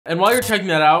And while you're checking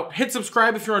that out, hit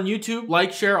subscribe if you're on YouTube,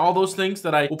 like, share, all those things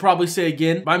that I will probably say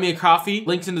again. Buy me a coffee,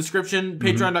 links in the description,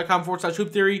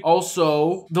 patreon.com/hooptheory.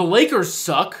 Also, the Lakers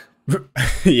suck.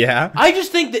 Yeah. I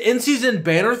just think the in-season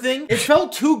banner thing, it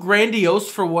felt too grandiose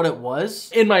for what it was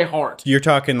in my heart. You're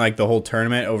talking like the whole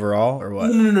tournament overall or what?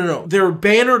 No. Their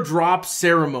banner drop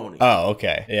ceremony. Oh,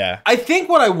 okay. Yeah. I think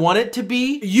what I want it to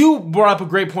be, you brought up a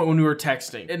great point when we were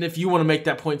texting. And if you want to make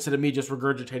that point instead of me just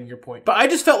regurgitating your point. But I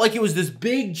just felt like it was this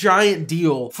big giant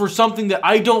deal for something that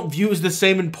I don't view as the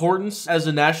same importance as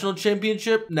a national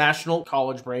championship, national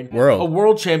college brain. World. A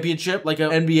world championship, like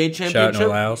an NBA championship. Shout out to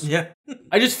Laos. Yeah.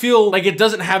 I just feel like it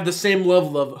doesn't have the same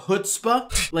level of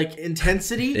chutzpah, like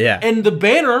intensity. Yeah. And the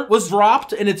banner was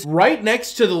dropped and it's right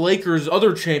next to the Lakers'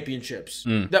 other championships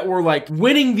that were like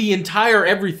winning the entire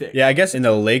everything. Yeah, I guess in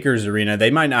the Lakers arena,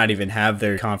 they might not even have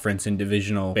their conference and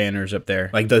divisional banners up there.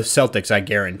 Like the Celtics, I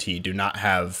guarantee, do not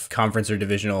have conference or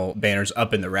divisional banners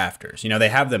up in the rafters. You know, they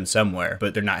have them somewhere,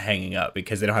 but they're not hanging up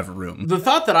because they don't have room. The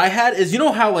thought that I had is, you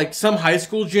know how like some high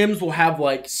school gyms will have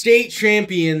like state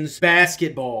champions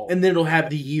basketball and then it'll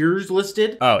have the years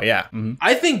listed? Oh, yeah.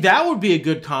 I think that would be a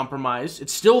good compromise.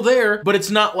 It's still there, but it's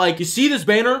not like, you see this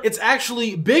banner? It's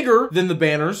actually bigger than the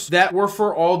banners that were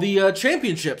for all the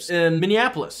championships in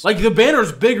Minneapolis. Like, the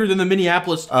banner's bigger than the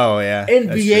Minneapolis Oh, yeah.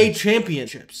 NBA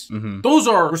championships. Those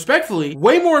are, respectfully,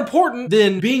 way more important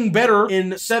than being better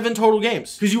in 7 total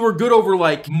games. Because you were good over,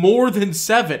 like, more than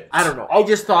 7. I don't know. I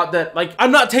just thought that, like,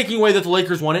 I'm not taking away that the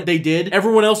Lakers won it. They did.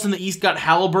 Everyone else in the East got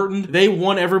Halliburton. They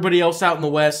won everybody else out in the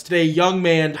West. They young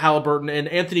man Halliburton and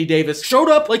Anthony Davis showed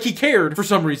up like he cared for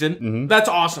some reason. That's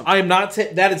awesome. I am not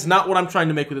that is not what I'm trying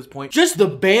to make with this point. Just the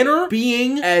banner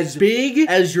being as big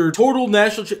as your total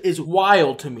national is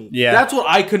wild to me. Yeah. That's what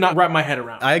I could not wrap my head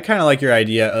around. I kind of like your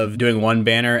idea of doing one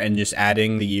banner and just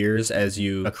adding the years as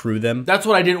you accrue them. That's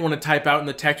what I didn't want to type out in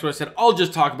the text where I said, I'll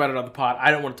just talk about it on the pod.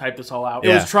 I don't want to type this all out. It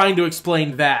Yeah. was trying to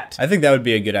explain that. I think that would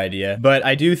be a good idea. But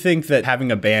I do think that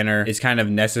having a banner is kind of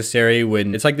necessary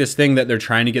when it's like this thing that they're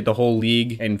trying to get the whole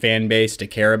league and fan base to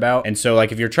care about. And so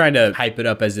like if you're trying to hype it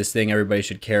up as this thing everybody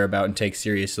should care about and take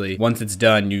seriously, once it's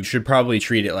done, you should probably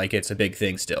treat it like it's a big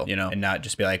thing still, you know, and not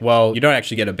just be like, well, you don't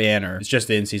actually get a banner. It's just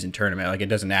the in-season tournament. Like it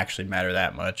doesn't actually matter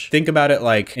that much. Think about it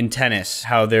like in tennis,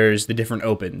 how there's the different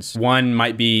opens. One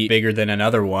might be bigger than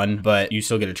another one, but you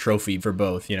still get a trophy for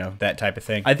both, you know, that type of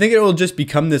thing. I think it will just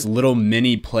become this little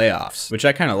mini playoffs, which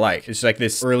I kind of like. It's like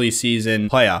this early season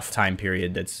playoff time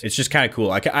period. It's just kind of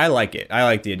cool. I like it. I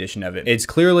like the addition of it. It's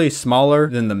clearly smaller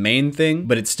than the main thing,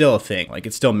 but it's still a thing. Like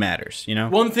it still matters, you know?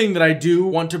 One thing that I do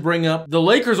want to bring up, the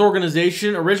Lakers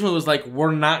organization originally was like,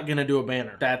 we're not going to do a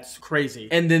banner. That's crazy.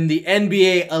 And then the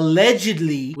NBA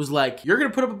allegedly was like, you're going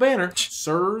to put up a banner.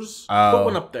 Sirs, put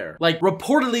one up there. Like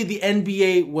reportedly the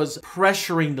NBA was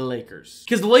pressuring the Lakers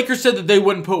because the Lakers said that they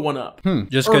wouldn't put one up.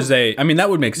 Just because I mean, that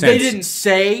would make sense. They didn't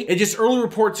say. It just early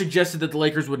reports suggested that the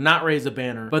Lakers would not raise a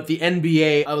banner, but the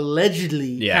NBA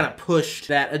allegedly kind of pushed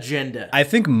that agenda. I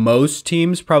think most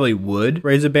teams probably would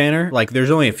raise a banner. Like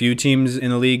there's only a few teams in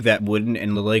the league that wouldn't,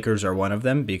 and the Lakers are one of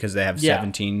them because they have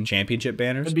 17 championship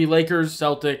banners. It'd be Lakers,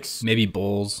 Celtics, maybe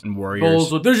Bulls and Warriors.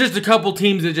 Bulls. There's just a couple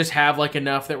teams that just have like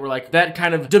enough that were like, that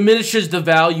kind of diminishes the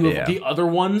value of the other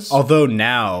ones. Although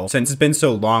now, since it's been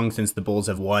so long since the Bulls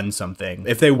have won something,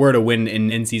 if they were to win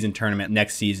an in-season tournament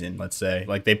next season, let's say,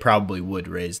 like they probably would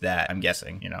raise that, I'm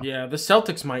guessing, you know? Yeah, the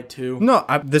Celtics might too. No,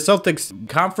 the Celtics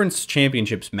conference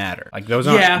championships matter. Like those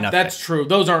aren't nothing. That's true.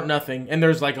 Those aren't nothing. And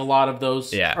there's like a lot of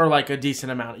those. Yeah. Or like a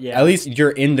decent amount. Yeah. At least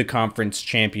you're in the conference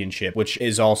championship, which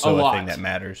is also a thing that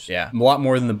matters. Yeah. A lot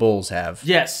more than the Bulls have.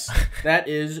 Yes, that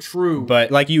is true.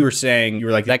 But like you were saying, you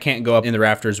were like, that can't go up in the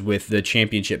rafters with the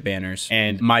championship banners.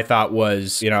 And my thought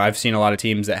was, you know, I've seen a lot of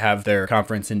teams that have their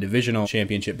conference and divisional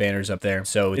championship banners up there.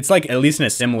 So it's like at least in a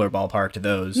similar ballpark to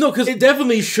those. No, because it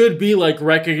definitely should be like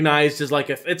recognized as like,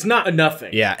 if it's not a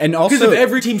nothing. Yeah. And also, because if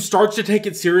every team starts to take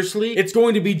it seriously, it's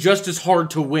going to be just as hard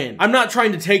to win. I'm not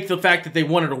trying to take the fact that they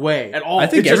won it away at all. I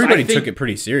think everybody took it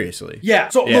pretty seriously. Yeah.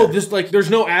 So no, this like there's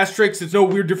no asterisks. It's no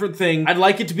weird different thing. I'd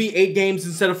like it to be 8 games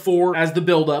instead of 4 as the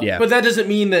build up. Yeah. But that doesn't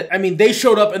mean that. I mean, they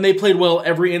showed up and they played well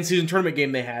every in-season tournament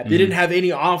game they had. They didn't have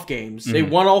any off games. They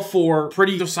won all 4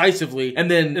 pretty decisively, and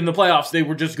then in the playoffs they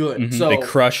were just good. So they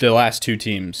crushed the last 2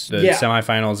 teams, the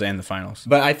semifinals and the finals.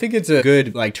 But I think it's a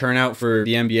good like turnout for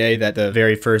the NBA that the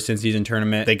very first in-season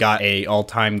tournament they got a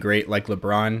all-time great like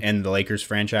LeBron and the Lakers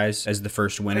franchise as the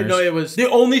first winners. No, it was the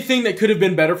only thing that could have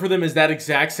been better for them is that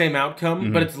exact same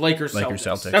outcome, but it's Lakers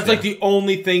Celtics. That's like the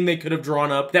only thing they could have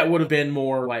drawn up that would have been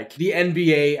more like the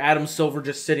NBA, Adam Silver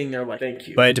just sitting there like, thank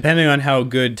you. But depending on how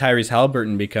good Tyrese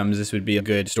Halliburton becomes, this would be a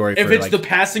good story if for it's like, the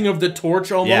passing of the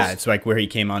torch almost. Yeah, it's like where he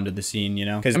came onto the scene, you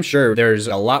know? Because I'm sure there's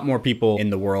a lot more people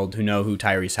in the world who know who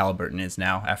Tyrese Halliburton is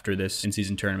now after this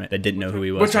in-season tournament that didn't know who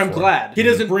he was. Which I'm glad. He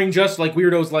doesn't bring just like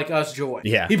weirdos like us joy.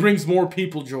 Yeah. He brings more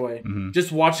people joy.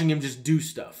 Just watching him just do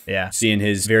stuff. Yeah, seeing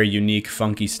his very unique,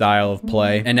 funky style of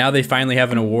play. And now they finally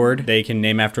have an award they can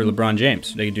name after LeBron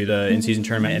James. They can do the in-season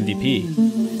tournament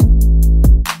MVP.